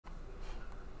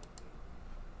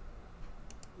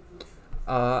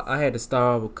I had to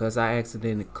start over because I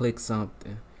accidentally clicked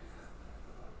something.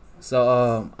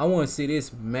 So I want to see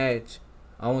this match.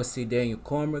 I want to see Daniel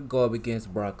Cormier go up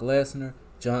against Brock Lesnar.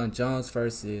 Jon Jones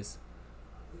versus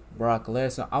Brock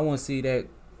Lesnar. I want to see that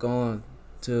going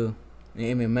to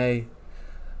the MMA.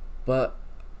 But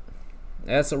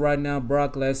as of right now,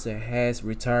 Brock Lesnar has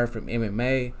retired from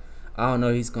MMA. I don't know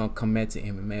if he's gonna come back to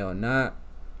MMA or not.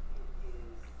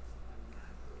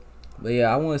 But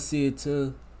yeah, I want to see it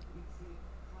too.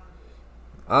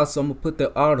 Also, I'm gonna put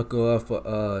the article up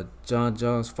for Jon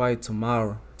Jones fight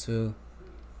tomorrow too,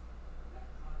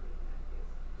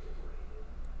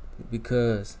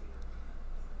 because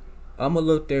I'm gonna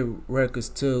look their records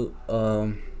too.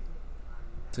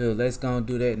 Let's go and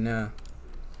do that now.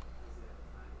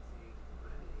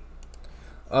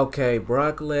 Okay,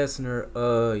 Brock Lesnar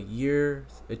years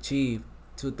achieved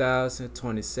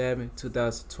 2027,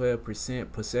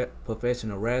 2012%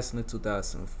 professional wrestling,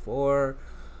 2004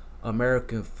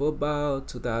 American football,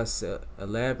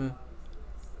 2011,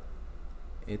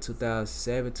 in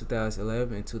 2007,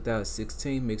 2011, and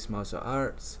 2016 mixed martial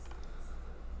arts.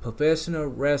 Professional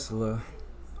wrestler.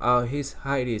 His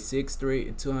height is 6'3"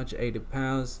 and 280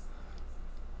 pounds,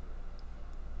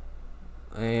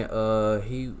 and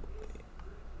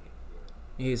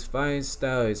his fighting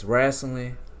style is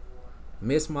wrestling.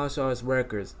 Mixed martial arts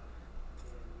records: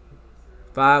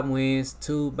 5 wins,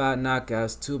 2 by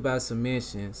knockouts, 2 by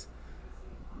submissions,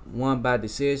 1 by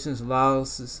decisions,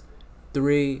 losses,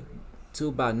 3,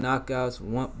 2 by knockouts,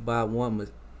 1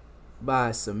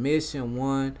 by submission,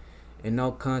 1, and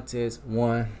no contest,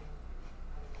 1.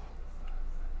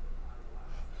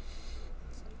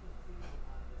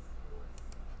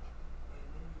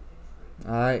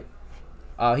 Alright.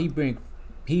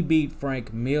 He beat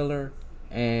Frank Miller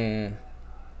and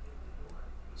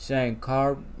Shane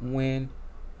Carwin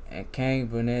and Kane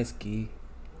Vernesky.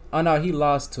 Oh no, he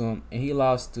lost to him, and he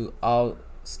lost to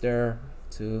Alster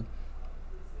too.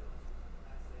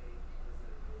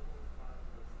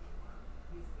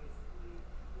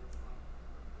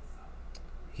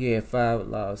 He had 5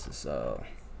 losses. So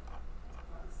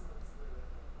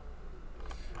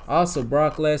also,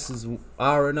 Brock Lesnar,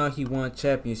 I already know he won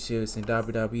championships in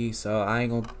WWE, so I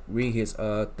ain't gonna read his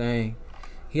thing.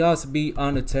 He also beat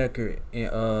Undertaker in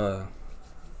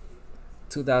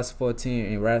 2014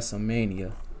 in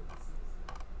WrestleMania.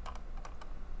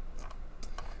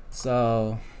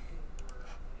 So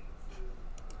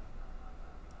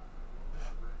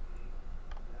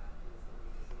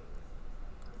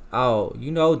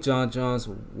you know Jon Jones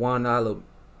won a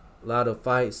lot of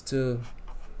fights too.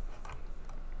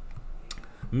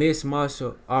 Mixed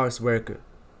martial arts record: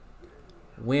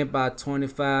 win by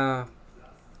 25,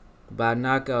 by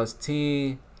knockouts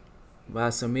 10, by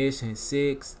submission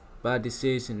 6, by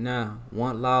decision 9,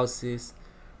 1 losses,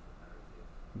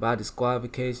 by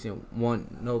disqualification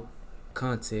 1, no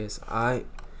contest. Alright.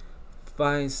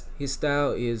 Fights, his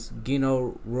style is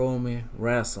Gino-Roman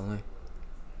wrestling.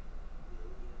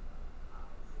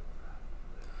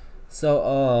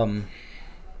 So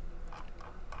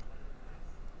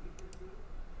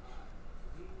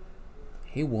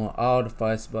he won all the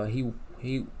fights, but he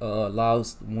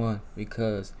lost one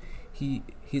because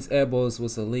his elbows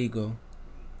was illegal.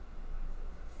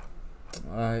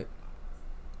 Alright.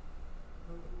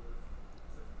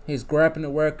 His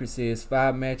grappling record is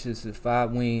 5 matches with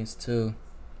 5 wins too.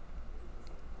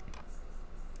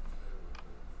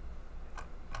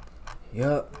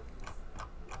 Yup.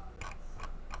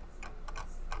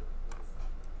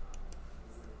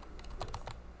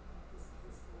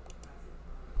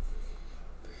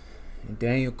 And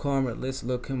Daniel Cormier, let's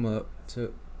look him up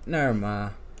too. Never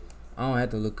mind. I don't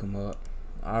have to look him up.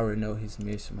 I already know his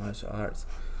mixed martial arts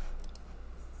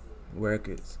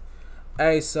records.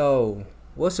 Hey, so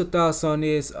what's your thoughts on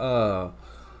this? About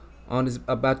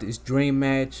this dream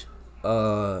match?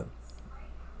 Leave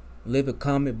a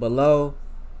comment below.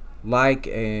 Like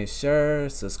and share.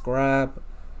 Subscribe.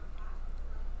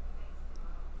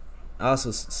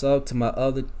 Also sub to my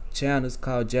other channels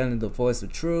called Jalen the Voice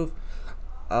of Truth.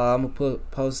 I'm gonna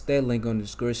post that link on the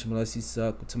description unless you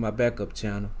sub to my backup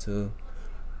channel too.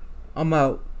 I'm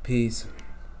out. Peace.